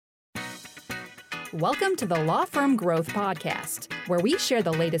Welcome to the Law Firm Growth Podcast, where we share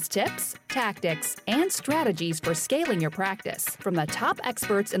the latest tips, tactics, and strategies for scaling your practice from the top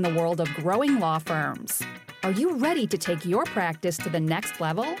experts in the world of growing law firms. Are you ready to take your practice to the next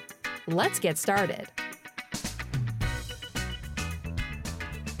level? Let's get started.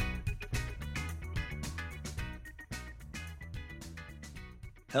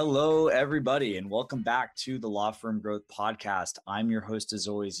 Hello, everybody, and welcome back to the Law Firm Growth Podcast. I'm your host, as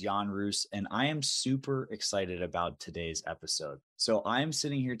always, Jan Roos, and I am super excited about today's episode. So I'm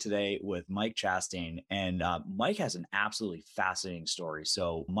sitting here today with Mike Chastain, and Mike has an absolutely fascinating story.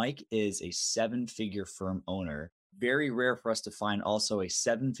 So Mike is a seven-figure firm owner. Very rare for us to find also a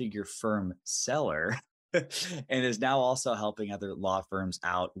seven-figure firm seller. And is now also helping other law firms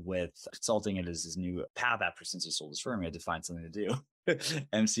out with consulting. It is his new path after since he sold his firm. He had to find something to do.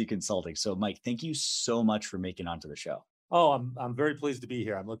 MC Consulting. So Mike, thank you so much for making onto the show. Oh, I'm very pleased to be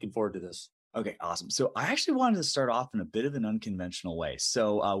here. I'm looking forward to this. Okay, awesome. So I actually wanted to start off in a bit of an unconventional way.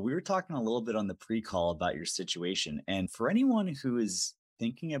 So we were talking a little bit on the pre-call about your situation. And for anyone who is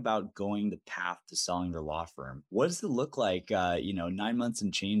thinking about going the path to selling their law firm, what does it look like, 9 months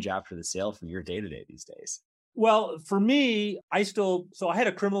and change after the sale for your day-to-day these days? Well, for me, I had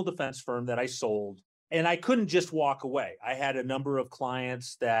a criminal defense firm that I sold, and I couldn't just walk away. I had a number of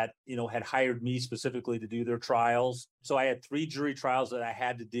clients that, had hired me specifically to do their trials. So I had 3 jury trials that I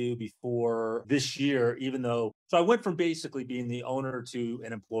had to do before this year, so I went from basically being the owner to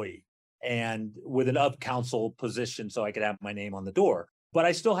an employee and with an of counsel position so I could have my name on the door. But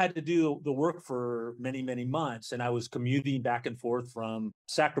I still had to do the work for many, many months. And I was commuting back and forth from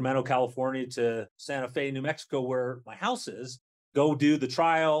Sacramento, California to Santa Fe, New Mexico, where my house is, go do the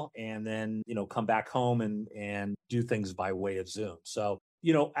trial and then, come back home and do things by way of Zoom. So,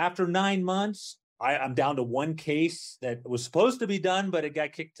 after 9 months, I'm down to one case that was supposed to be done, but it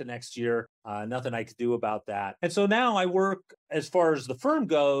got kicked to next year. Nothing I could do about that. And so now I work, as far as the firm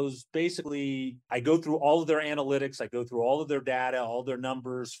goes, basically, I go through all of their analytics. I go through all of their data, all their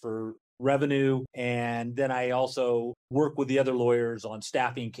numbers for revenue. And then I also work with the other lawyers on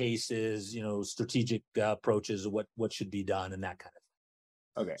staffing cases, strategic approaches, what should be done and that kind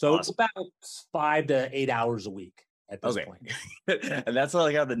of thing. Okay. So awesome. It's about 5 to 8 hours a week at this point. And that's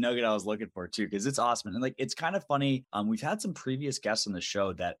like the nugget I was looking for too, because it's awesome. And it's kind of funny. We've had some previous guests on the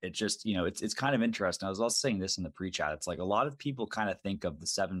show that it just, it's kind of interesting. I was also saying this in the pre-chat. It's like a lot of people kind of think of the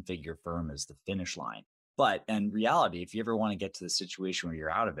 7-figure firm as the finish line. But in reality, if you ever want to get to the situation where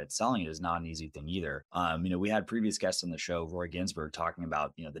you're out of it, selling it is not an easy thing either. We had previous guests on the show, Roy Ginsburg, talking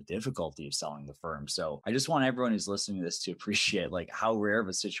about, the difficulty of selling the firm. So I just want everyone who's listening to this to appreciate how rare of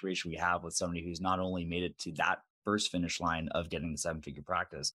a situation we have with somebody who's not only made it to that first finish line of getting the 7-figure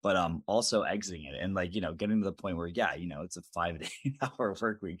practice, but also exiting it and getting to the point where, it's a 5 to 8 hour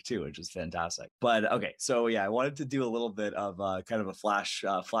work week too, which is fantastic. But okay, so I wanted to do a little bit of kind of a flash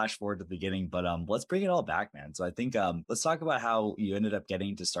forward to the beginning, but let's bring it all back, man. So I think let's talk about how you ended up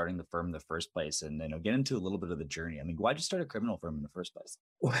getting to starting the firm in the first place, and get into a little bit of the journey. I mean, why'd you start a criminal firm in the first place?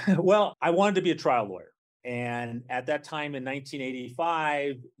 Well, I wanted to be a trial lawyer. And at that time in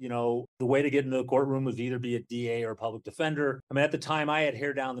 1985, the way to get into the courtroom was either be a DA or a public defender. I mean, at the time I had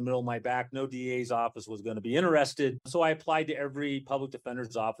hair down the middle of my back. No DA's office was going to be interested. So I applied to every public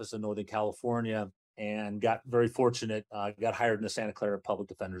defender's office in Northern California and got very fortunate, got hired in the Santa Clara public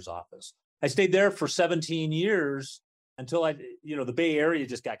defender's office. I stayed there for 17 years until the Bay Area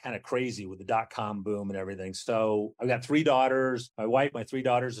just got kind of crazy with the .com boom and everything. So I've got 3 daughters. My 3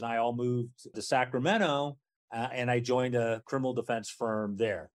 daughters and I all moved to Sacramento, and I joined a criminal defense firm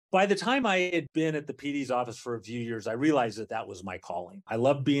there. By the time I had been at the PD's office for a few years, I realized that was my calling. I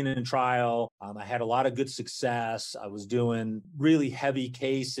loved being in trial. I had a lot of good success. I was doing really heavy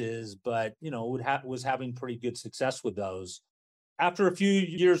cases, but, was having pretty good success with those. After a few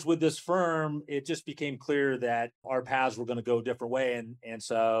years with this firm, it just became clear that our paths were going to go a different way. And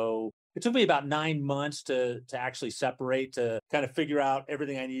so it took me about 9 months to actually separate, to kind of figure out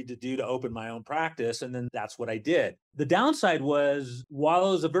everything I needed to do to open my own practice. And then that's what I did. The downside was, while I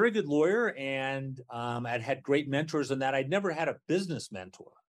was a very good lawyer and I'd had great mentors and that, I'd never had a business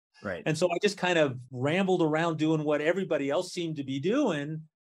mentor. Right. And so I just kind of rambled around doing what everybody else seemed to be doing.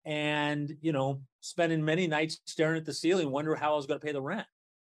 And, spending many nights staring at the ceiling, wondering how I was going to pay the rent.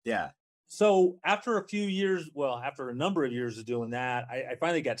 Yeah. So after a number of years of doing that, I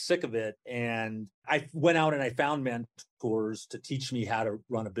finally got sick of it. And I went out and I found mentors to teach me how to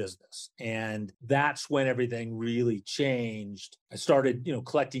run a business. And that's when everything really changed. I started,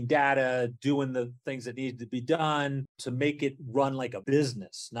 collecting data, doing the things that needed to be done to make it run like a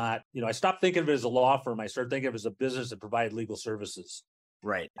business. Not, I stopped thinking of it as a law firm. I started thinking of it as a business that provided legal services.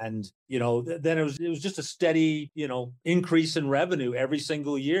 Right. And, then it was just a steady, increase in revenue every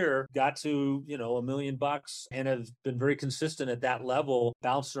single year, got to, $1 million and have been very consistent at that level,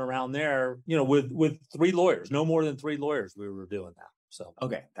 bouncing around there, with 3 lawyers, no more than 3 lawyers we were doing that. So,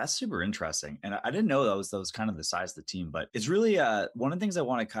 okay, that's super interesting. And I didn't know that was kind of the size of the team, but it's really one of the things I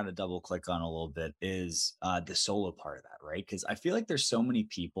want to kind of double click on a little bit is the solo part of that, right? Because I feel like there's so many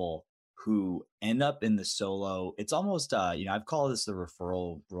people who end up in the solo. It's almost, I've called this the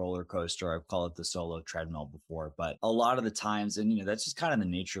referral roller coaster. I've called it the solo treadmill before, but a lot of the times, and that's just kind of the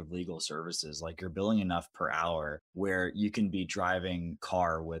nature of legal services. Like you're billing enough per hour where you can be driving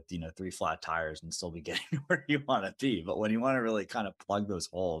car with, 3 flat tires and still be getting where you want to be. But when you want to really kind of plug those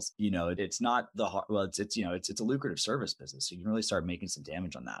holes, it's not it's a lucrative service business. So you can really start making some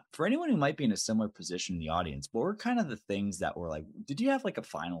damage on that. For anyone who might be in a similar position in the audience, what were kind of the things that were like, did you have like a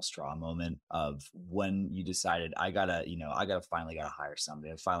final straw moment of when you decided I gotta hire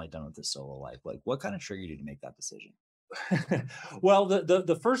somebody? I'm finally done with this solo life. Like what kind of triggered you to make that decision? Well,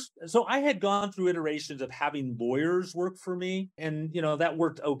 the first, so I had gone through iterations of having lawyers work for me, and that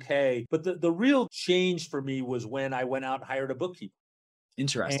worked okay. But the real change for me was when I went out and hired a bookkeeper.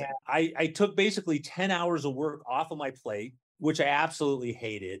 Interesting. And I took basically 10 hours of work off of my plate, which I absolutely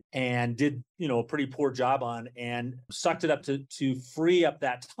hated and did, a pretty poor job on, and sucked it up to free up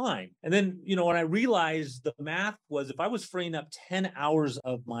that time. And then, when I realized the math was if I was freeing up 10 hours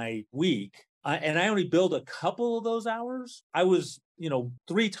of my week, and I only billed a couple of those hours, I was,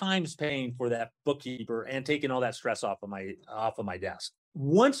 3 times paying for that bookkeeper and taking all that stress off of my desk.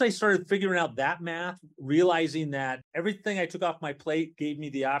 Once I started figuring out that math, realizing that everything I took off my plate gave me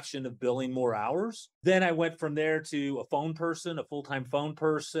the option of billing more hours, then I went from there to a full-time phone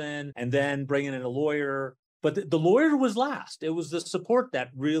person, and then bringing in a lawyer. But the lawyer was last. It was the support that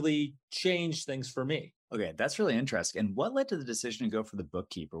really changed things for me. Okay, that's really interesting. And what led to the decision to go for the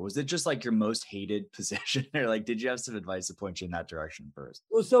bookkeeper? Was it just like your most hated position, or like did you have some advice to point you in that direction first?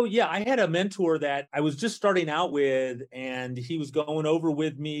 Well, so yeah, I had a mentor that I was just starting out with, and he was going over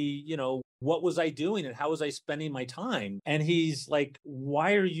with me, what was I doing and how was I spending my time? And he's like,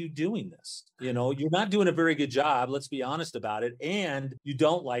 why are you doing this? You're not doing a very good job. Let's be honest about it. And you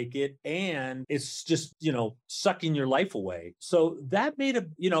don't like it. And it's just, sucking your life away. So that made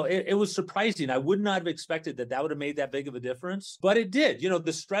it was surprising. I would not have expected that would have made that big of a difference, but it did.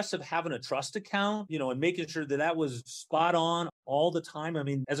 The stress of having a trust account, and making sure that was spot on all the time. I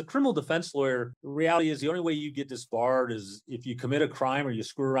mean, as a criminal defense lawyer, the reality is the only way you get disbarred is if you commit a crime or you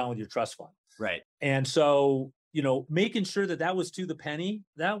screw around with your trust fund. Right. And so, making sure that was to the penny,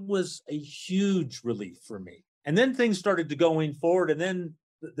 that was a huge relief for me. And then things started to going forward. And then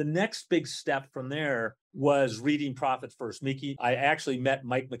the next big step from there was reading Profit First. I actually met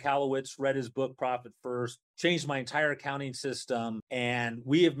Mike Michalowicz, read his book, Profit First, changed my entire accounting system, and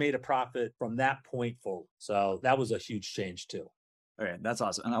we have made a profit from that point forward. So that was a huge change too. Okay, that's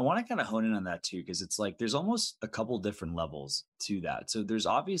awesome. And I want to kind of hone in on that too, because it's like there's almost a couple different levels to that. So there's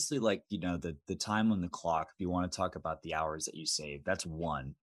obviously like, the time on the clock. If you want to talk about the hours that you save, that's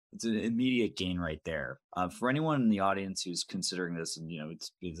one. It's an immediate gain right there. For anyone in the audience who's considering this, and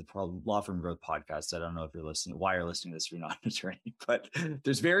it's a Law Firm Growth Podcast. I don't know if you're listening, why you're listening to this if you're not an attorney, but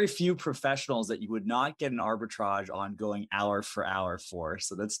there's very few professionals that you would not get an arbitrage on going hour for hour for.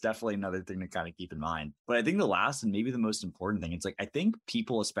 So that's definitely another thing to kind of keep in mind. But I think the last and maybe the most important thing, it's like I think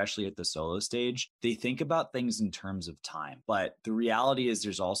people, especially at the solo stage, they think about things in terms of time. But the reality is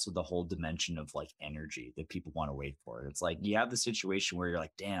there's also the whole dimension of like energy that people want to wait for. It's like you have the situation where you're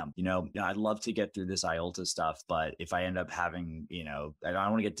like, damn, I'd love to get through this IOLTA stuff, but if I end up having, I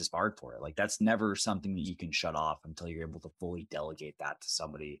don't want to get disbarred for it. Like that's never something that you can shut off until you're able to fully delegate that to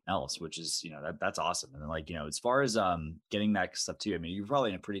somebody else, which is, that's awesome. And then like, as far as getting that stuff too, I mean, you're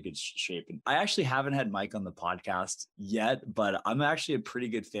probably in a pretty good shape. And I actually haven't had Mike on the podcast yet, but I'm actually a pretty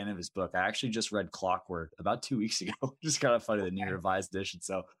good fan of his book. I actually just read Clockwork about 2 weeks ago, which is kind of funny, the new revised edition.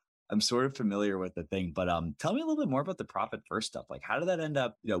 So I'm sort of familiar with the thing, but tell me a little bit more about the Profit First stuff. Like, how did that end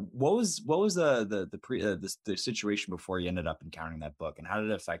up? What was the situation before you ended up encountering that book, and how did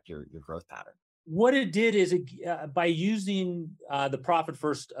it affect your growth pattern? What it did is by using the Profit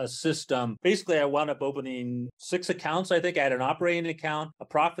First system, basically I wound up opening 6 accounts. I think I had an operating account, a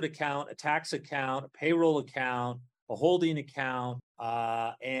profit account, a tax account, a payroll account, a holding account,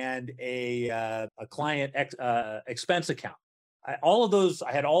 and a client expense account. I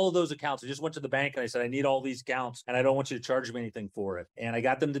had all of those accounts. I just went to the bank and I said, I need all these accounts and I don't want you to charge me anything for it. And I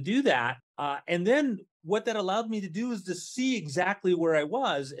got them to do that. And then what that allowed me to do is to see exactly where I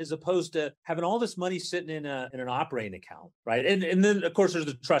was, as opposed to having all this money sitting in an operating account, right? And then of course there's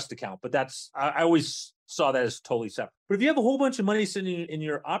the trust account, but I always saw that as totally separate. But if you have a whole bunch of money sitting in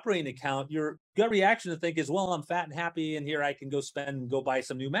your operating account, your gut reaction to think is, well, I'm fat and happy, and here I can go spend and go buy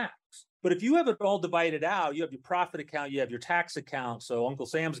some new Macs. But if you have it all divided out, you have your profit account, you have your tax account, so Uncle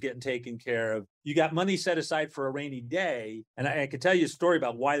Sam's getting taken care of. You got money set aside for a rainy day, and I can tell you a story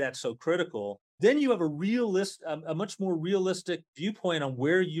about why that's so critical. Then you have a much more realistic viewpoint on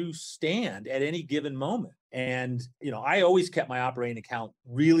where you stand at any given moment. And, I always kept my operating account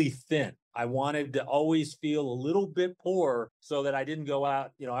really thin. I wanted to always feel a little bit poor so that I didn't go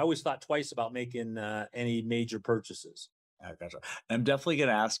out. I always thought twice about making any major purchases. I gotcha. I'm definitely going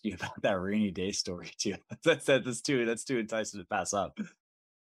to ask you about that rainy day story too. That's too enticing to pass up.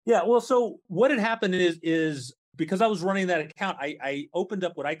 Yeah. Well, so what had happened is because I was running that account, I opened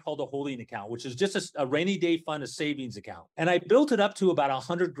up what I called a holding account, which is just a rainy day fund, a savings account. And I built it up to about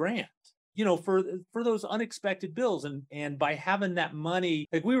 $100,000. For those unexpected bills. And by having that money,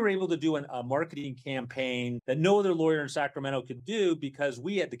 like we were able to do a marketing campaign that no other lawyer in Sacramento could do because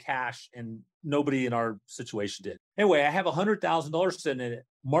we had the cash and nobody in our situation did. Anyway, I have $100,000 sitting in it.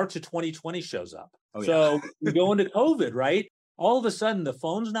 March of 2020 shows up. Oh, yeah. So we go into COVID, right? All of a sudden, the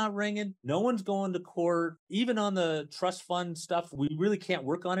phone's not ringing. No one's going to court. Even on the trust fund stuff, we really can't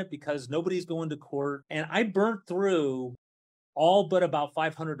work on it because nobody's going to court. And I burnt through all but about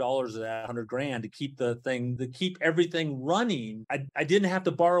 $500 of that $100,000 to keep everything running. I didn't have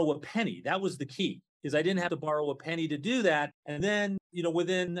to borrow a penny. That was the key, is I didn't have to borrow a penny to do that. And then,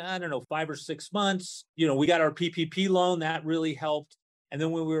 within, 5 or 6 months, we got our PPP loan. That really helped. And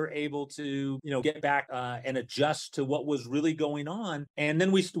then when we were able to, get back and adjust to what was really going on, and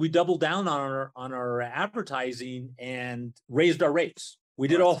then we doubled down on our advertising and raised our rates. We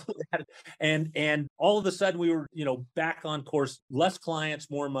did all of that. And all of a sudden we were, back on course, less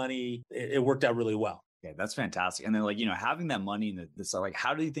clients, more money. It worked out really well. Yeah, that's fantastic. And then having that money in this,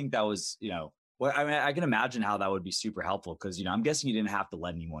 how do you think that was, well, I mean, I can imagine how that would be super helpful because, I'm guessing you didn't have to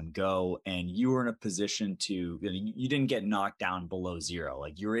let anyone go and you were in a position to, you didn't get knocked down below zero.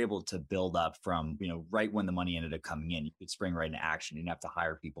 Like you were able to build up from, right when the money ended up coming in, you could spring right into action. You didn't have to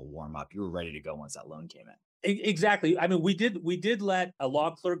hire people, warm up. You were ready to go once that loan came in. Exactly. I mean, we did let a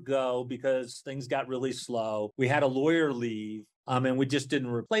law clerk go because things got really slow. We had a lawyer leave, and we just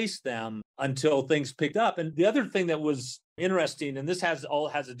didn't replace them until things picked up. And the other thing that was interesting, and this has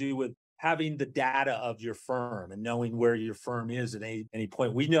to do with having the data of your firm and knowing where your firm is at any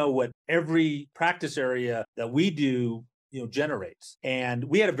point. We know what every practice area that we do, generates. And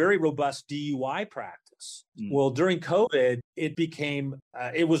we had a very robust DUI practice. Well, during COVID, it became,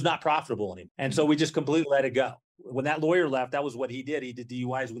 it was not profitable anymore. And so we just completely let it go. When that lawyer left, that was what he did. He did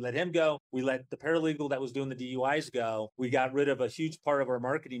DUIs. We let him go. We let the paralegal that was doing the DUIs go. We got rid of a huge part of our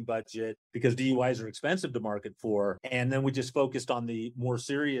marketing budget because DUIs are expensive to market for. And then we just focused on the more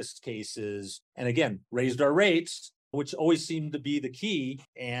serious cases and again, raised our rates, which always seemed to be the key.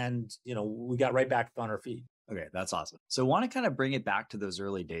 And, we got right back on our feet. Okay, that's awesome. So I want to kind of bring it back to those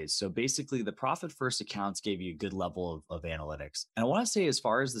early days. So basically the profit first accounts gave you a good level of analytics. And I want to say, as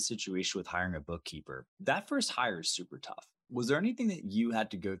far as the situation with hiring a bookkeeper, that first hire is super tough. Was there anything that you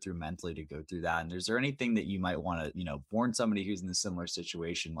had to go through mentally to go through that? And is there anything that you might want to, warn somebody who's in a similar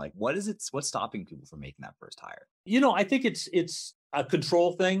situation? Like what's stopping people from making that first hire? I think it's a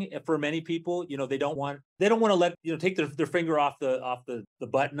control thing for many people. They don't want to let, take their finger off the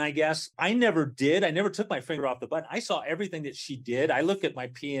button, I guess. I never did. I never took my finger off the button. I saw everything that she did. I look at my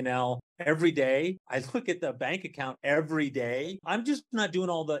P&L every day. I look at the bank account every day. I'm just not doing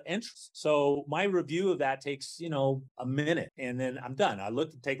all the entries. So my review of that takes, a minute and then I'm done.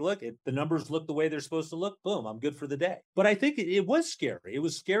 Take a look. If the numbers look the way they're supposed to look, boom, I'm good for the day. But I think it was scary. It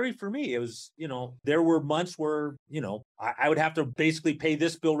was scary for me. It was, there were months where, I would have to basically pay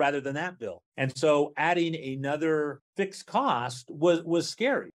this bill rather than that bill. And so adding another fixed cost was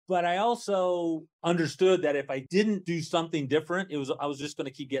scary. But I also understood that if I didn't do something different, I was just going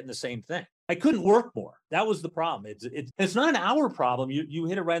to keep getting the same thing. I couldn't work more. That was the problem. It's not an hour problem. You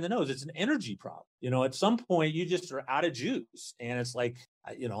hit it right in the nose. It's an energy problem. At some point you just are out of juice and it's like,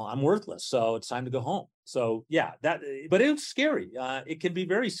 I'm worthless. So it's time to go home. So yeah, but it's scary. It can be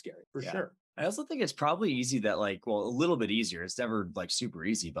very scary for sure. I also think it's probably easy that a little bit easier. It's never super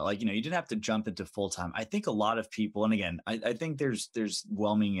easy, but you didn't have to jump into full time. I think a lot of people, and again, I think there's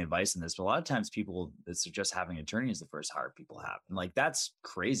well-meaning advice in this, but a lot of times people that suggest having an attorney is the first hire people have. And that's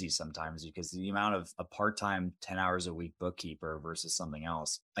crazy sometimes because the amount of a part-time 10 hours a week bookkeeper versus something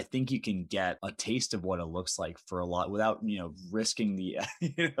else, I think you can get a taste of what it looks like for a lot without, risking the,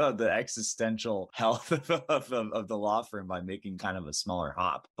 the existential health of the law firm by making kind of a smaller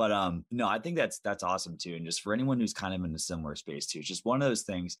hop. But no, I think that's awesome too. And just for anyone who's kind of in a similar space too, it's just one of those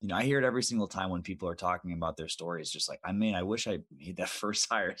things, I hear it every single time when people are talking about their stories, just like, I wish I made that first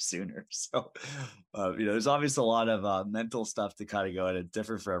hire sooner. So, there's obviously a lot of mental stuff to kind of go, and it's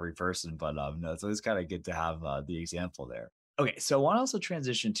different for every person, but no, it's always kind of good to have the example there. Okay, so I want to also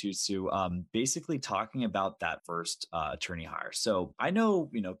transition to Sue, basically talking about that first attorney hire. So I know,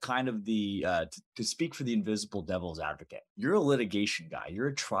 kind of to speak for the invisible devil's advocate, you're a litigation guy, you're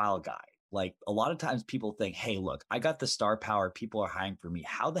a trial guy. Like a lot of times people think, hey, look, I got the star power. People are hiring for me.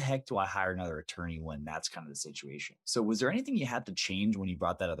 How the heck do I hire another attorney when that's kind of the situation? So was there anything you had to change when you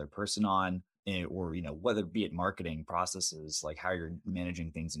brought that other person on? Or, whether it be it marketing processes, like how you're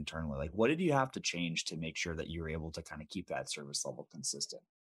managing things internally, like what did you have to change to make sure that you were able to kind of keep that service level consistent?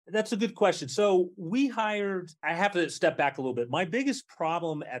 That's a good question. So I have to step back a little bit. My biggest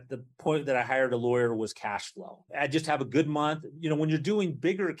problem at the point that I hired a lawyer was cash flow. I just have a good month. When you're doing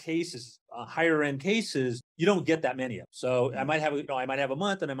bigger cases, higher end cases, you don't get that many of them. So I might have a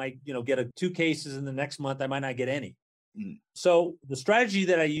month and I might, get 2 cases, and the next month I might not get any. So the strategy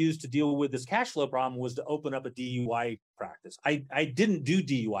that I used to deal with this cash flow problem was to open up a DUI practice. I didn't do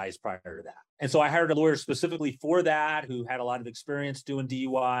DUIs prior to that. And so I hired a lawyer specifically for that, who had a lot of experience doing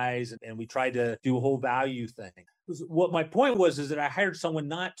DUIs, and we tried to do a whole value thing. What my point was is that I hired someone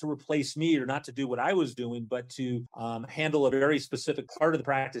not to replace me or not to do what I was doing, but to handle a very specific part of the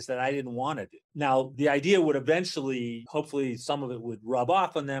practice that I didn't want to do. Now, the idea would eventually, hopefully some of it would rub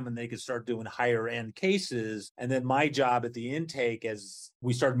off on them and they could start doing higher end cases. And then my job at the intake, as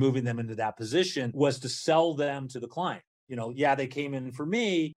we started moving them into that position, was to sell them to the client. They came in for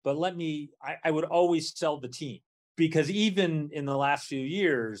me, but I would always sell the team. Because even in the last few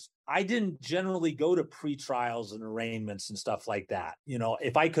years, I didn't generally go to pre-trials and arraignments and stuff like that,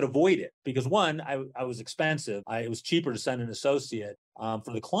 if I could avoid it. Because one, I was expensive. It was cheaper to send an associate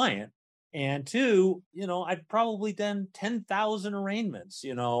for the client. And two, I've probably done 10,000 arraignments,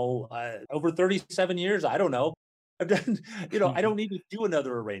 over 37 years. I don't know. I've done, I don't need to do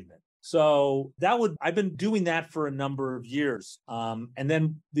another arraignment. So I've been doing that for a number of years. And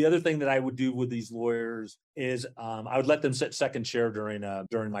then the other thing that I would do with these lawyers is I would let them sit second chair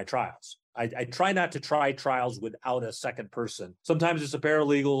during my trials. I try not to try trials without a second person. Sometimes it's a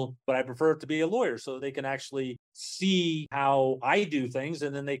paralegal, but I prefer it to be a lawyer so they can actually see how I do things,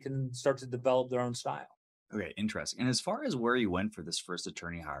 and then they can start to develop their own style. Okay, interesting. And as far as where you went for this first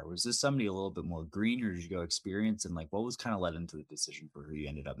attorney hire, was this somebody a little bit more green, or did you go experience? And what was kind of led into the decision for who you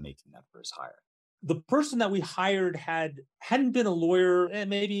ended up making that first hire? The person that we hired hadn't been a lawyer in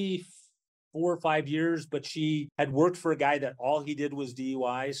maybe 4 or 5 years, but she had worked for a guy that all he did was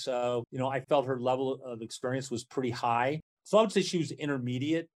DUI. So, I felt her level of experience was pretty high. So I would say she was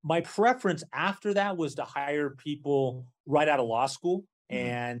intermediate. My preference after that was to hire people right out of law school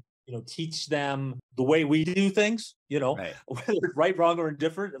and teach them the way we do things, right. Whether it's right, wrong, or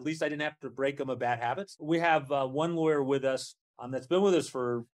indifferent. At least I didn't have to break them of bad habits. We have one lawyer with us that's been with us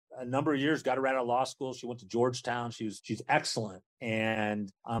for a number of years, got her out of law school. She went to Georgetown. She's excellent.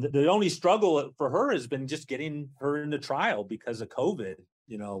 And the only struggle for her has been just getting her into trial because of COVID.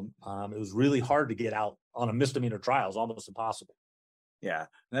 It was really hard to get out on a misdemeanor trial. It's almost impossible. Yeah,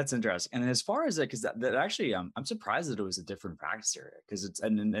 that's interesting. And as far as because that actually, I'm surprised that it was a different practice area, because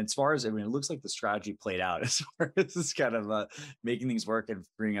and as far as, it looks like the strategy played out as far as this kind of making things work and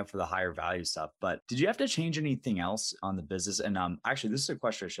bringing up for the higher value stuff. But did you have to change anything else on the business? And actually, this is a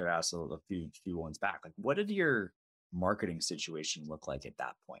question I should have asked a few ones back. Like, what did your marketing situation look like at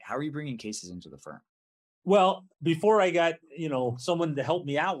that point? How are you bringing cases into the firm? Well, before I got, someone to help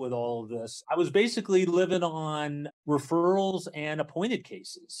me out with all of this, I was basically living on referrals and appointed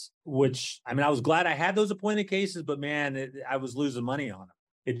cases, which, I was glad I had those appointed cases, but man, I was losing money on them.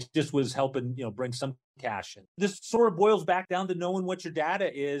 It just was helping, bring some cash in. This sort of boils back down to knowing what your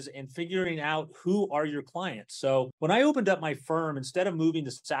data is and figuring out who are your clients. So when I opened up my firm, instead of moving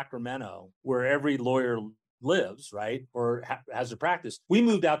to Sacramento, where every lawyer lives, right, or has a practice, we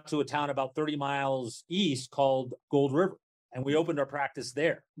moved out to a town about 30 miles east called Gold River. And we opened our practice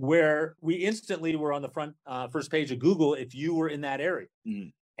there, where we instantly were on the first page of Google if you were in that area.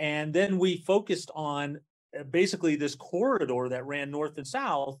 And then we focused on basically this corridor that ran north and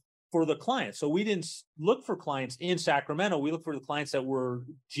south for the clients. So we didn't look for clients in Sacramento. We looked for the clients that were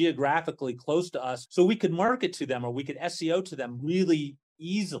geographically close to us so we could market to them, or we could SEO to them really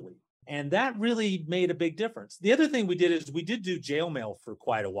easily. And that really made a big difference. The other thing we did is we did do jail mail for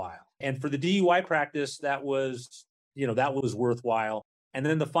quite a while. And for the DUI practice, that was worthwhile. And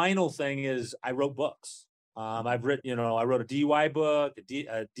then the final thing is I wrote books. I wrote a DUI book,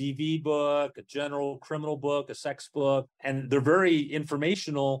 a DV book, a general criminal book, a sex book, and they're very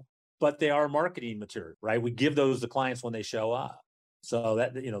informational but they are marketing material, right? We give those to clients when they show up. So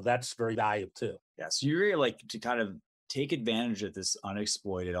that, that's very valuable too. Yeah. So you really like to kind of take advantage of this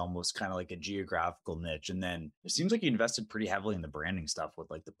unexploited, almost kind of like a geographical niche. And then it seems like you invested pretty heavily in the branding stuff with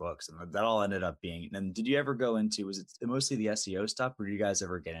like the books, and that all ended up being. And did you ever go into, was it mostly the SEO stuff, or did you guys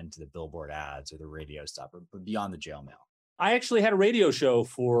ever get into the billboard ads or the radio stuff, or beyond the jail mail? I actually had a radio show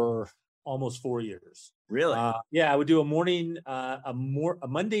for almost 4 years. Really? Yeah, I would do a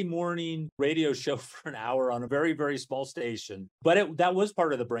Monday morning radio show for an hour on a very, very small station. But that was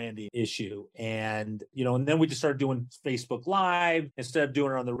part of the branding issue. And, and then we just started doing Facebook Live. Instead of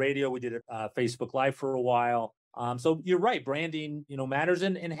doing it on the radio, we did it Facebook Live for a while. So you're right, branding, matters,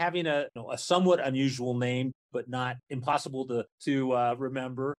 and having a somewhat unusual name, but not impossible to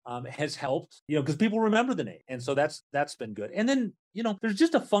remember, has helped, because people remember the name. And so that's been good. And then, there's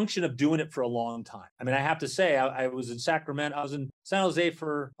just a function of doing it for a long time. I mean, I have to say, I was in Sacramento. I was in San Jose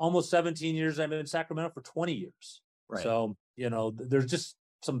for almost 17 years. I've been in Sacramento for 20 years. Right. So, there's just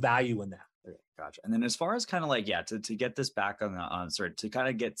some value in that. Okay, gotcha. And then as far as kind of like, to get this back to kind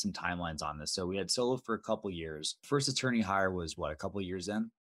of get some timelines on this. So we had Solo for a couple of years. First attorney hire was what, a couple of years in?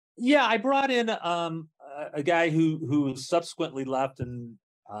 Yeah, I brought in a guy who subsequently left and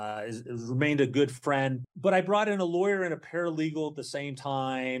has remained a good friend. But I brought in a lawyer and a paralegal at the same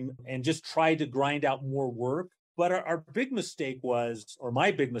time and just tried to grind out more work. But our big mistake was, or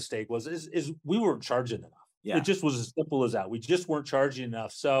my big mistake was, is we weren't charging enough. Yeah. It just was as simple as that. We just weren't charging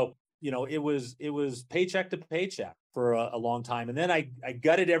enough. So, it was paycheck to paycheck for a long time. And then I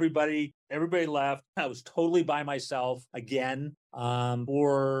gutted everybody. Everybody left. I was totally by myself again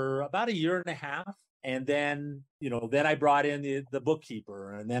for about a year and a half. And then, then I brought in the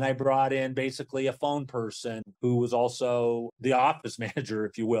bookkeeper, and then I brought in basically a phone person who was also the office manager,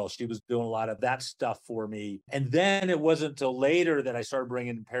 if you will. She was doing a lot of that stuff for me. And then it wasn't until later that I started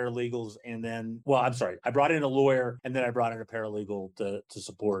bringing in paralegals. And then, I brought in a lawyer, and then I brought in a paralegal to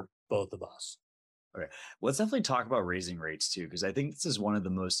support both of us. Okay. Let's definitely talk about raising rates too, because I think this is one of the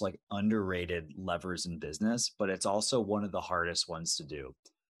most underrated levers in business, but it's also one of the hardest ones to do.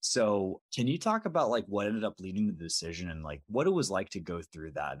 So can you talk about what ended up leading the decision and what it was like to go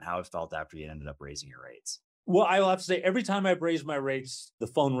through that and how it felt after you ended up raising your rates? Well, I will have to say, every time I've raised my rates, the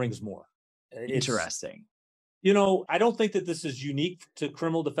phone rings more. Interesting. I don't think that this is unique to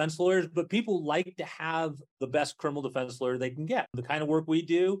criminal defense lawyers, but people like to have the best criminal defense lawyer they can get. The kind of work we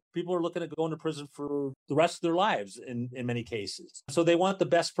do, people are looking at going to prison for the rest of their lives in many cases. So they want the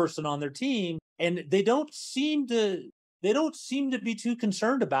best person on their team, and they don't seem to be too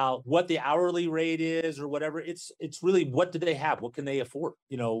concerned about what the hourly rate is or whatever. It's really, what do they have? What can they afford?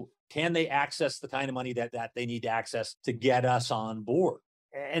 Can they access the kind of money that they need to access to get us on board?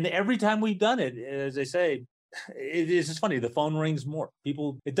 And every time we've done it, as I say, it's just funny. The phone rings more.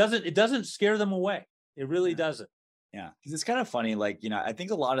 People, it doesn't scare them away. It really doesn't. Yeah. Because it's kind of funny. I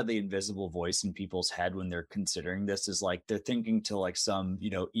think a lot of the invisible voice in people's head when they're considering this is they're thinking to some,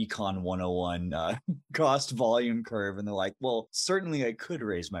 Econ 101 cost volume curve. And they're like, well, certainly I could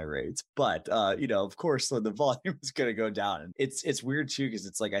raise my rates, but, of course, the volume is going to go down. And it's weird too, because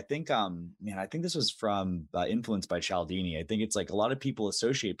it's I think, I think this was from Influenced by Cialdini. I think it's a lot of people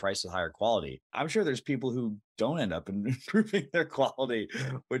associate price with higher quality. I'm sure there's people who don't end up improving their quality,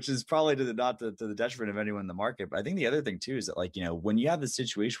 which is probably to the detriment of anyone in the market. But I think the other thing too is that when you have the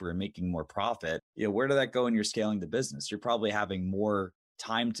situation where you're making more profit, where did that go when you're scaling the business? You're probably having more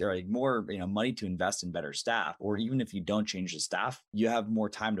time to more money to invest in better staff, or even if you don't change the staff, you have more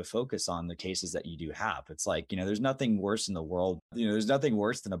time to focus on the cases that you do have. It's there's nothing worse in the world. There's nothing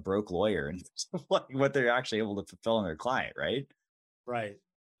worse than a broke lawyer and what they're actually able to fulfill in their client, right? Right.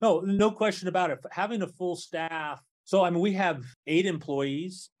 No question about it. Having a full staff. So, we have 8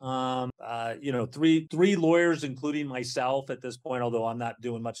 employees, 3 lawyers, including myself at this point, although I'm not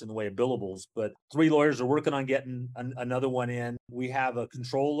doing much in the way of billables, but 3 lawyers are working on getting another one in. We have a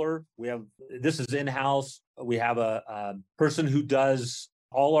controller. This is in-house. We have a person who does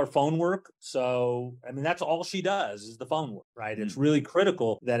all our phone work. So, that's all she does is the phone work, right? Mm-hmm. It's really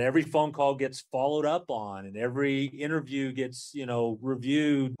critical that every phone call gets followed up on and every interview gets,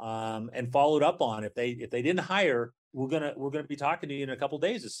 reviewed and followed up on. If they didn't hire, we're gonna be talking to you in a couple of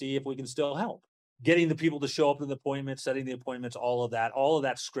days to see if we can still help. Getting the people to show up to the appointments, setting the appointments, all of that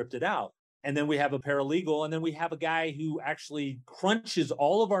scripted out. And then we have a paralegal, and then we have a guy who actually crunches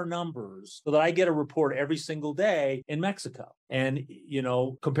all of our numbers so that I get a report every single day in Mexico. And,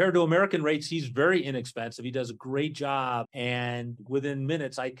 compared to American rates, he's very inexpensive. He does a great job. And within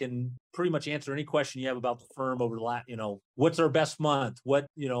minutes, I can pretty much answer any question you have about the firm over the last, what's our best month? What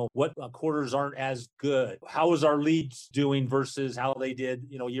quarters aren't as good? How is our leads doing versus how they did,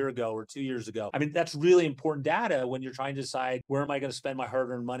 a year ago or 2 years ago? I mean, that's really important data when you're trying to decide where am I going to spend my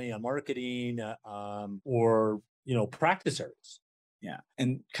hard-earned money on marketing or practice areas. Yeah.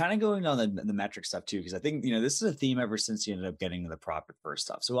 And kind of going on the metric stuff too, because I think, this is a theme ever since you ended up getting the profit first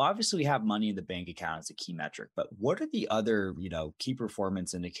stuff. So obviously we have money in the bank account as a key metric, but what are the other, key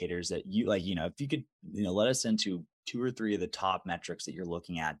performance indicators that you like, if you could, let us into 2 or 3 of the top metrics that you're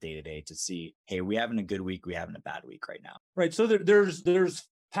looking at day to day to see, hey, we having a good week, we having a bad week right now. Right. So there's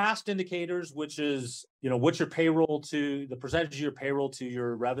past indicators, which is, what's your payroll to the percentage of your payroll to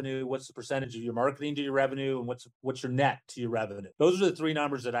your revenue? What's the percentage of your marketing to your revenue? And what's your net to your revenue? Those are the 3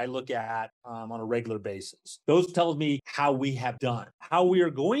 numbers that I look at on a regular basis. Those tell me how we have done. How we are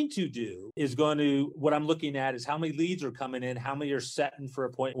going to do is what I'm looking at is how many leads are coming in, how many are setting for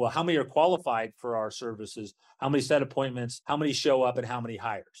appointment, well, how many are qualified for our services, how many set appointments, how many show up, and how many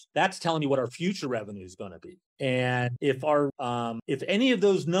hires. That's telling me what our future revenue is going to be. And if any of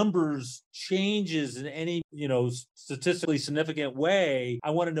those numbers changes in any, statistically significant way, I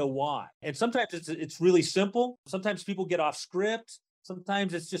want to know why. And sometimes it's really simple. Sometimes people get off script.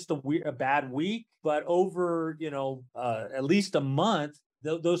 Sometimes it's just a bad week, but over, at least a month,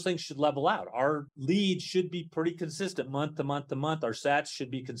 those things should level out. Our leads should be pretty consistent month to month to month. Our sats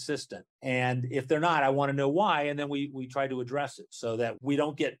should be consistent. And if they're not, I want to know why. And then we try to address it so that we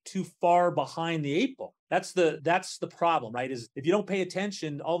don't get too far behind the 8 ball. That's the problem, right? Is if you don't pay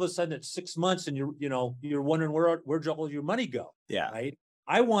attention, all of a sudden it's 6 months and you're wondering where'd all your money go? Yeah. Right.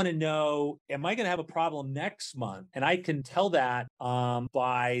 I want to know, am I going to have a problem next month? And I can tell that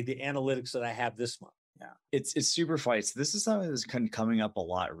by the analytics that I have this month. Yeah, it's super funny. So this is something that's coming up a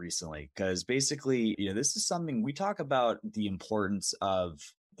lot recently because basically, this is something we talk about the importance of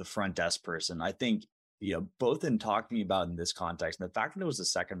the front desk person. I think, both in talking about in this context and the fact that it was the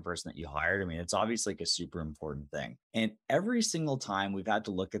second person that you hired. I mean, it's obviously like a super important thing. And every single time we've had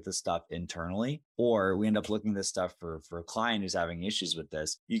to look at this stuff internally, or we end up looking at this stuff for a client who's having issues with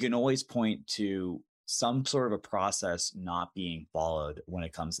this, you can always point to some sort of a process not being followed when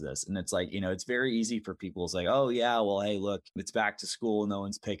it comes to this. And it's like, it's very easy for people to say, oh yeah, well, hey, look, it's back to school. No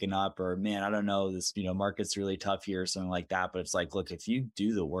one's picking up, or man, I don't know, this, market's really tough here or something like that. But it's like, look, if you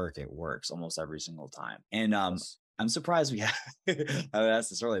do the work, it works almost every single time. And, I'm surprised we have, I asked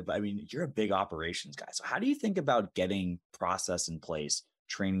this earlier, but I mean, you're a big operations guy. So how do you think about getting process in place,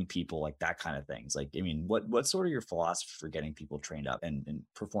 training people, like that kind of things? Like, I mean, what's sort of your philosophy for getting people trained up and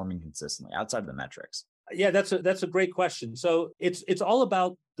performing consistently outside of the metrics? Yeah, that's a great question. So it's all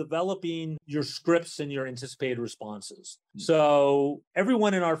about developing your scripts and your anticipated responses. So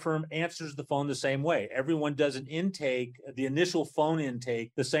everyone in our firm answers the phone the same way. Everyone does an intake, the initial phone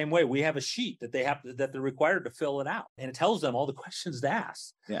intake, the same way. We have a sheet that they're required to fill it out, and it tells them all the questions to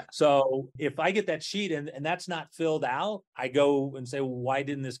ask. Yeah. So if I get that sheet and that's not filled out, I go and say, well, why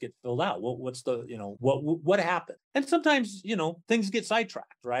didn't this get filled out? What's the, what happened? And sometimes, things get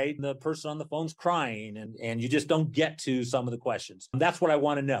sidetracked, right? The person on the phone's crying and you just don't get to some of the questions. That's what I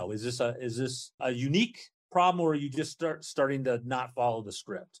want to know. Is this a unique problem, or are you just starting to not follow the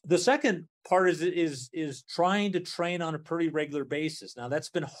script? The second part is trying to train on a pretty regular basis. Now, that's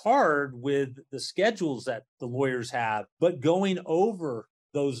been hard with the schedules that the lawyers have, but going over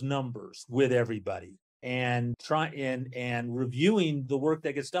those numbers with everybody and reviewing the work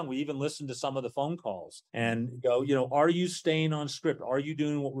that gets done. We even listen to some of the phone calls and go, are you staying on script? Are you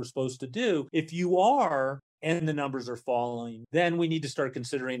doing what we're supposed to do? If you are, and the numbers are falling, then we need to start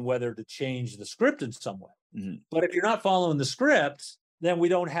considering whether to change the script in some way. Mm-hmm. But if you're not following the script, then we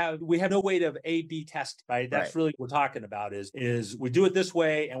have no way to A/B test, right? That's really what we're talking about is we do it this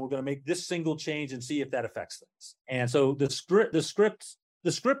way and we're going to make this single change and see if that affects things. And so the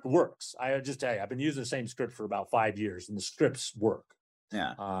script works. I just tell you, I've been using the same script for about 5 years and the scripts work.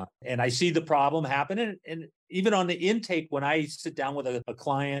 Yeah. And I see the problem happen. And even on the intake, when I sit down with a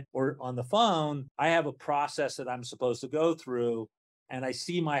client or on the phone, I have a process that I'm supposed to go through, and I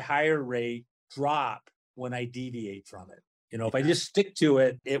see my hire rate drop when I deviate from it. If I just stick to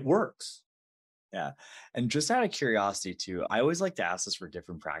it, it works. Yeah. And just out of curiosity too, I always like to ask this for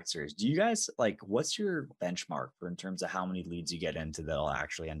different practice areas. Do you guys what's your benchmark in terms of how many leads you get into that'll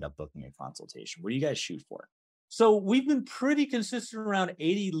actually end up booking a consultation? What do you guys shoot for? So we've been pretty consistent around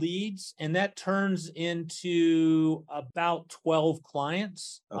 80 leads, and that turns into about 12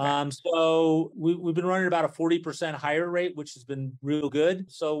 clients. Okay. So we've been running about a 40% hire rate, which has been real good.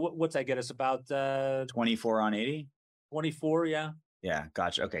 So what's that get us? About 24 on 80? 24, yeah. Yeah,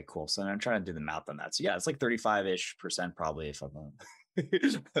 gotcha. Okay, cool. So I'm trying to do the math on that. So yeah, it's like 35-ish% probably if I'm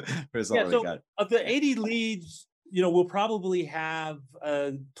So of the 80 leads, we'll probably have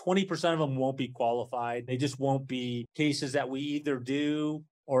 20% of them won't be qualified. They just won't be cases that we either do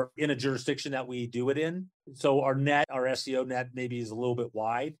or in a jurisdiction that we do it in. So our SEO net maybe is a little bit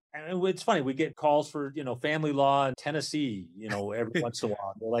wide. And it's funny, we get calls for, family law in Tennessee, every once in a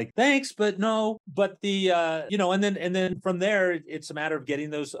while. They're like, thanks, but no. But the, and then from there, it's a matter of getting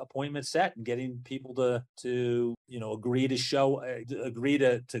those appointments set and getting people to agree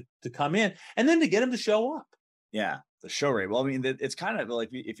to come in, and then to get them to show up. Yeah, the show rate. Well, I mean, it's kind of like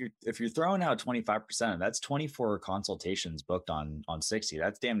if you're throwing out 25%, that's 24 consultations booked on 60.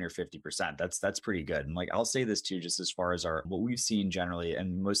 That's damn near 50%. That's pretty good. And like, I'll say this too, just as far as what we've seen generally,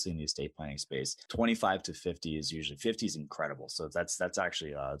 and mostly in the estate planning space, 25 to 50 is usually 50 is incredible. So that's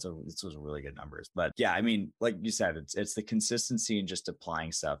actually it's really good numbers. But yeah, I mean, like you said, it's the consistency and just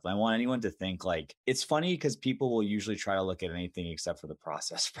applying stuff. I want anyone to think like, it's funny because people will usually try to look at anything except for the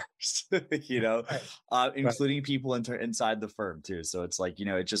process first, right. Including people inside the firm too. So it's like,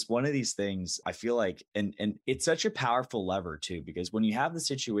 it's just one of these things. I feel like, and it's such a powerful lever too, because when you have the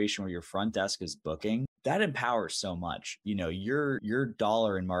situation where your front desk is booking, that empowers so much. Your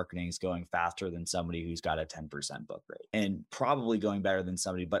dollar in marketing is going faster than somebody who's got a 10% book rate, and probably going better than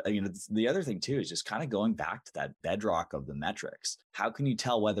somebody. But the other thing too is just kind of going back to that bedrock of the metrics. How can you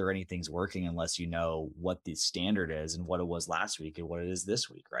tell whether anything's working unless you know what the standard is and what it was last week and what it is this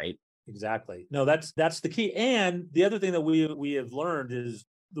week, right? Exactly. No, that's the key. And the other thing that we have learned is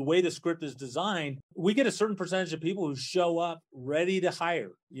the way the script is designed, we get a certain percentage of people who show up ready to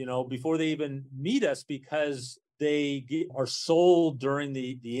hire, before they even meet us, because they are sold during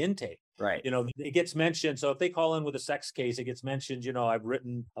the intake. Right. It gets mentioned. So if they call in with a sex case, it gets mentioned, I've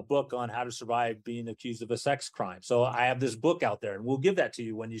written a book on how to survive being accused of a sex crime. So I have this book out there, and we'll give that to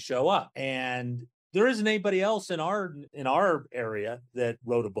you when you show up. And there isn't anybody else in our area that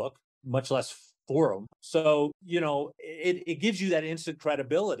wrote a book, much less forum. So, it gives you that instant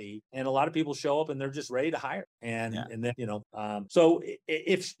credibility, and a lot of people show up and they're just ready to hire. And then, so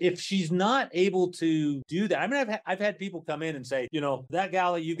if she's not able to do that, I mean, I've had people come in and say, that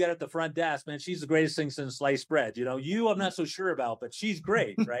gal that you get at the front desk, man, she's the greatest thing since sliced bread. I'm not so sure about, but she's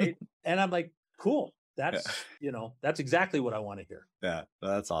great. Right. And I'm like, cool. That's exactly what I want to hear. Yeah,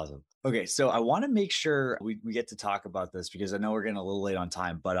 that's awesome. Okay, so I want to make sure we get to talk about this, because I know we're getting a little late on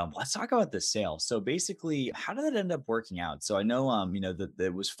time, but let's talk about the sale. So basically, how did that end up working out? So I know, that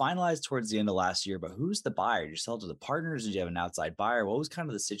it was finalized towards the end of last year, but who's the buyer? Did you sell to the partners? Did you have an outside buyer? What was kind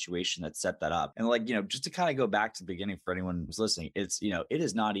of the situation that set that up? And just to kind of go back to the beginning for anyone who's listening, it's, it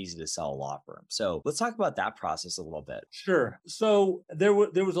is not easy to sell a law firm. So let's talk about that process a little bit. Sure. So there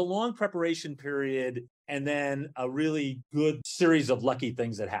was a long preparation period, and then a really good series of lucky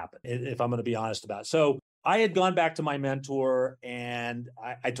things that happened, if I'm going to be honest about it. So I had gone back to my mentor, and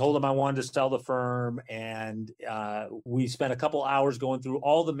I told him I wanted to sell the firm. And we spent a couple hours going through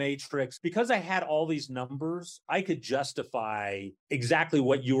all the matrix. Because I had all these numbers, I could justify exactly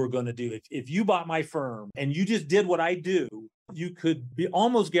what you were going to do. If you bought my firm and you just did what I do, you could be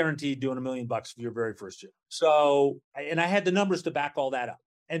almost guaranteed doing $1 million for your very first year. So, and I had the numbers to back all that up.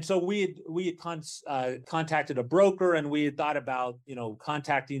 And so we had contacted a broker, and we had thought about,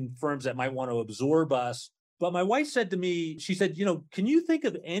 contacting firms that might want to absorb us. But my wife said to me, she said, can you think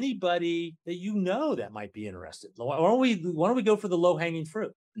of anybody that that might be interested? Why don't we go for the low hanging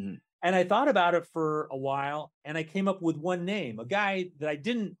fruit? Mm-hmm. And I thought about it for a while, and I came up with one name, a guy that I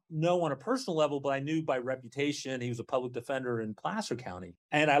didn't know on a personal level, but I knew by reputation. He was a public defender in Placer County,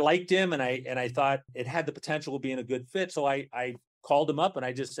 and I liked him, and I thought it had the potential of being a good fit. So I called him up, and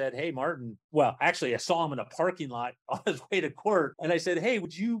I just said, hey, Martin. Well, actually, I saw him in a parking lot on his way to court. And I said, hey,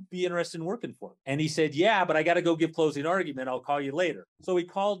 would you be interested in working for him? And he said, yeah, but I got to go give closing argument. I'll call you later. So he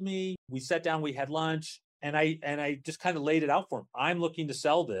called me. We sat down. We had lunch. And I just kind of laid it out for him. I'm looking to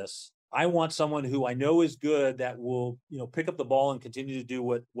sell this. I want someone who I know is good, that will, pick up the ball and continue to do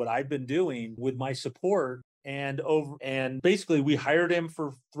what I've been doing with my support. And basically we hired him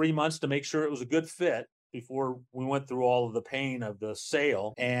for 3 months to make sure it was a good fit before we went through all of the pain of the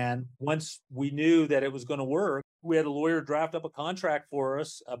sale. And once we knew that it was going to work, we had a lawyer draft up a contract for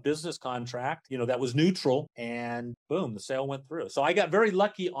us, a business contract, that was neutral, and boom, the sale went through. So I got very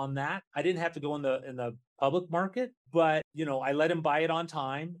lucky on that. I didn't have to go in the public market, but, I let him buy it on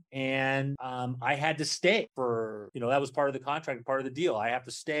time, and I had to stay for, that was part of the contract, part of the deal. I have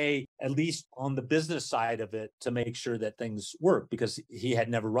to stay at least on the business side of it to make sure that things work, because he had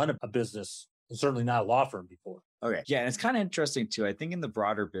never run a business, and certainly not a law firm before. Okay. Yeah. And it's kind of interesting too. I think in the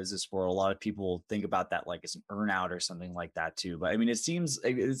broader business world, a lot of people think about that like as an earnout or something like that too. But I mean, it seems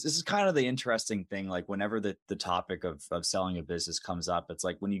this is kind of the interesting thing. Like whenever the topic of selling a business comes up, it's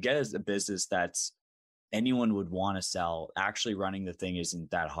like when you get a business that's anyone would want to sell, actually running the thing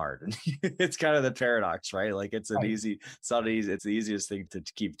isn't that hard. It's kind of the paradox, right? Like it's an easy, it's not easy, it's the easiest thing to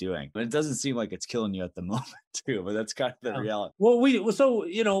keep doing, but it doesn't seem like it's killing you at the moment too, but that's kind of the reality. Well, so,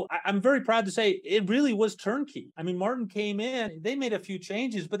 I'm very proud to say it really was turnkey. I mean, Martin came in, they made a few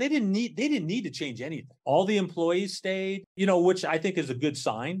changes, but they didn't need to change anything. All the employees stayed, which I think is a good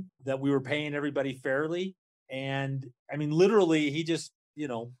sign that we were paying everybody fairly. And I mean, literally he just,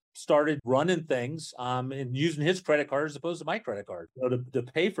 started running things and using his credit card as opposed to my credit card to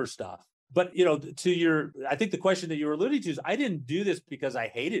pay for stuff. But, I think the question that you were alluding to is I didn't do this because I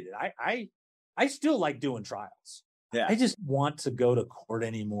hated it. I still like doing trials. Yeah. I just want to go to court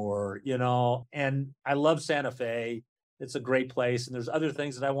anymore, and I love Santa Fe. It's a great place. And there's other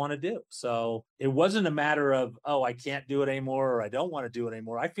things that I want to do. So it wasn't a matter of, I can't do it anymore, or I don't want to do it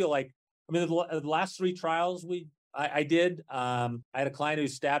anymore. I feel like, the last 3 trials I did. I had a client who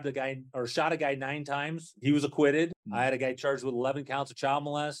shot a guy 9 times. He was acquitted. I had a guy charged with 11 counts of child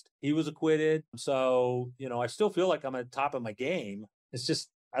molest. He was acquitted. So, I still feel like I'm at the top of my game. It's just,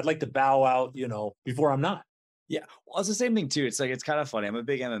 I'd like to bow out, before I'm not. Yeah. Well, it's the same thing too. It's like, it's kind of funny. I'm a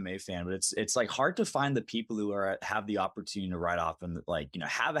big MMA fan, but it's like hard to find the people who have the opportunity to write off and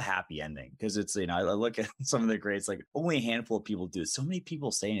have a happy ending. Cause it's, I look at some of the greats, like only a handful of people do it. So many people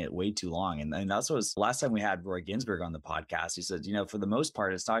saying it way too long. And that's what was last time we had Roy Ginsburg on the podcast. He said, for the most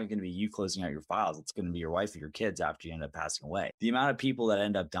part, it's not going to be you closing out your files. It's going to be your wife or your kids after you end up passing away. The amount of people that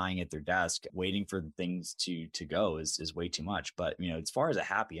end up dying at their desk, waiting for things to go is way too much. But, as far as a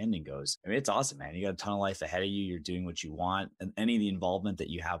happy ending goes, it's awesome, man. You got a ton of life ahead of you. You're doing what you want, and any of the involvement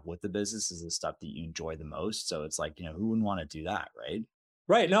that you have with the business is the stuff that you enjoy the most. So it's like, who wouldn't want to do that, right?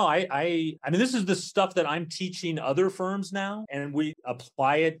 Right. No, I mean, this is the stuff that I'm teaching other firms now, and we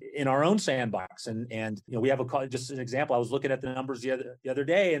apply it in our own sandbox. And we have just an example. I was looking at the numbers the other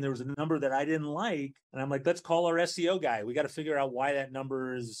day, and there was a number that I didn't like, and I'm like, let's call our SEO guy. We got to figure out why that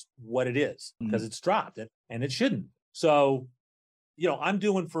number is what it is, because it's dropped, and it shouldn't. So, I'm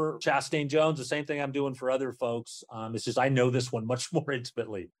doing for Chastain Jones the same thing I'm doing for other folks. It's just I know this one much more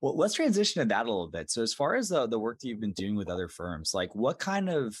intimately. Well, let's transition to that a little bit. So as far as the work that you've been doing with other firms, like what kind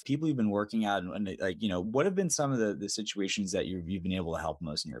of people you've been working at, and what have been some of the situations that you've been able to help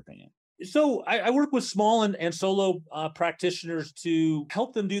most, in your opinion? So I work with small and solo practitioners to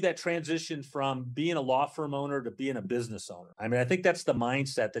help them do that transition from being a law firm owner to being a business owner. I mean, I think that's the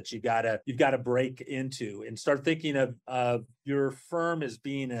mindset that you've got to break into and start thinking of your firm as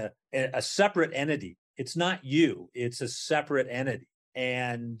being a separate entity. It's not you; it's a separate entity,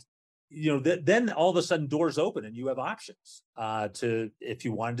 and then all of a sudden doors open and you have options if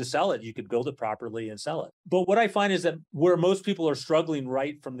you wanted to sell it, you could build it properly and sell it. But what I find is that where most people are struggling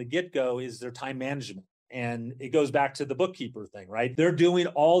right from the get-go is their time management. And it goes back to the bookkeeper thing, right? They're doing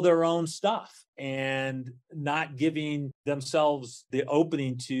all their own stuff and not giving themselves the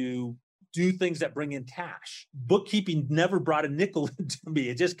opening to do things that bring in cash. Bookkeeping never brought a nickel into me.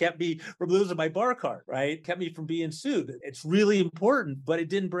 It just kept me from losing my bar card, right? It kept me from being sued. It's really important, but it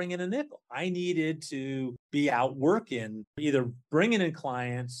didn't bring in a nickel. I needed to be out working, either bringing in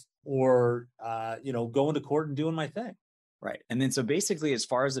clients or, going to court and doing my thing. Right. And then so basically, as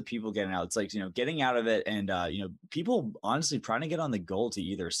far as the people getting out, it's like, getting out of it and, people honestly trying to get on the goal to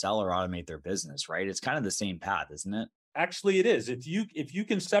either sell or automate their business, right? It's kind of the same path, isn't it? Actually, it is. If you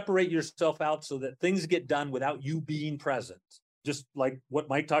can separate yourself out so that things get done without you being present, just like what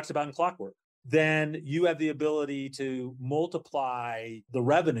Mike talks about in Clockwork, then you have the ability to multiply the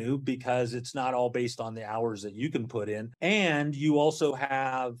revenue because it's not all based on the hours that you can put in. And you also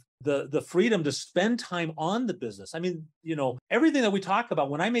have the freedom to spend time on the business. I mean, everything that we talk about,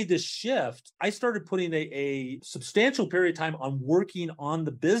 when I made this shift, I started putting a substantial period of time on working on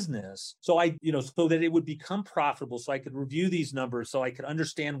the business. So so that it would become profitable, so I could review these numbers, so I could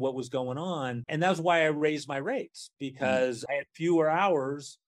understand what was going on. And that's why I raised my rates, because I had fewer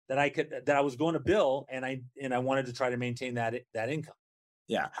hours that I was going to bill, and I wanted to try to maintain that income.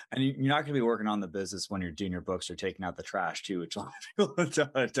 Yeah. And you're not going to be working on the business when you're doing your books or taking out the trash too, which a lot of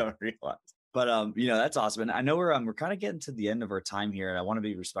people don't realize. But, that's awesome. And I know we're kind of getting to the end of our time here, and I want to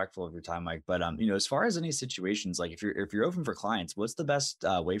be respectful of your time, Mike. But, as far as any situations, like if you're open for clients, what's the best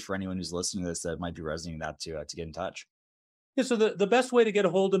way for anyone who's listening to this that might be resonating that to get in touch? Yeah, so the best way to get a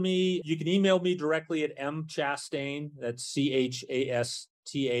hold of me, you can email me directly at mchastain, that's CHASTAINE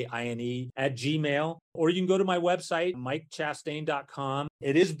 @gmail, or you can go to my website, mikechastain.com.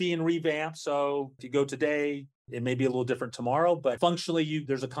 It is being revamped. So if you go today, It may be a little different tomorrow, but functionally,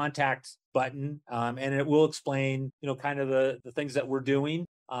 there's a contact button, and it will explain, kind of the things that we're doing.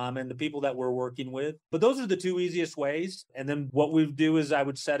 And the people that we're working with. But those are the two easiest ways. And then what we do is I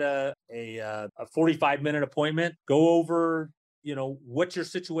would set a 45-minute appointment, go over, what your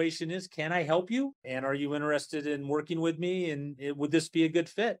situation is. Can I help you? And are you interested in working with me? And would this be a good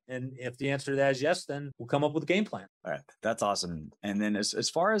fit? And if the answer to that is yes, then we'll come up with a game plan. All right. That's awesome. And then as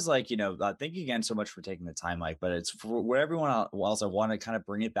far as thank you again so much for taking the time, Mike, but it's for what everyone else, I want to kind of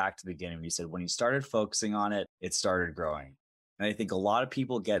bring it back to the beginning. You said when you started focusing on it, it started growing. And I think a lot of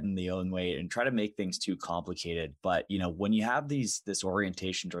people get in the own way and try to make things too complicated. But, when you have this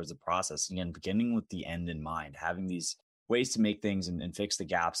orientation towards the process, again, beginning with the end in mind, having these ways to make things and fix the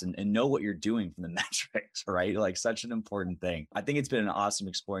gaps and know what you're doing from the metrics, right? Like such an important thing. I think it's been an awesome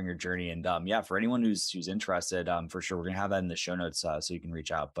exploring your journey. And for anyone who's interested, for sure, we're going to have that in the show notes so you can reach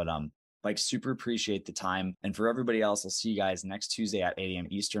out. But Mike, super appreciate the time. And for everybody else, I'll see you guys next Tuesday at 8 a.m.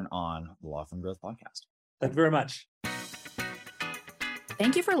 Eastern on the Law Firm Growth Podcast. Thank you very much.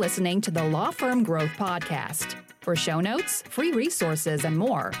 Thank you for listening to the Law Firm Growth Podcast. For show notes, free resources, and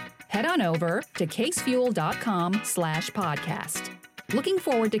more, head on over to casefuel.com/podcast. Looking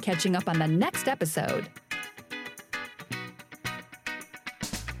forward to catching up on the next episode.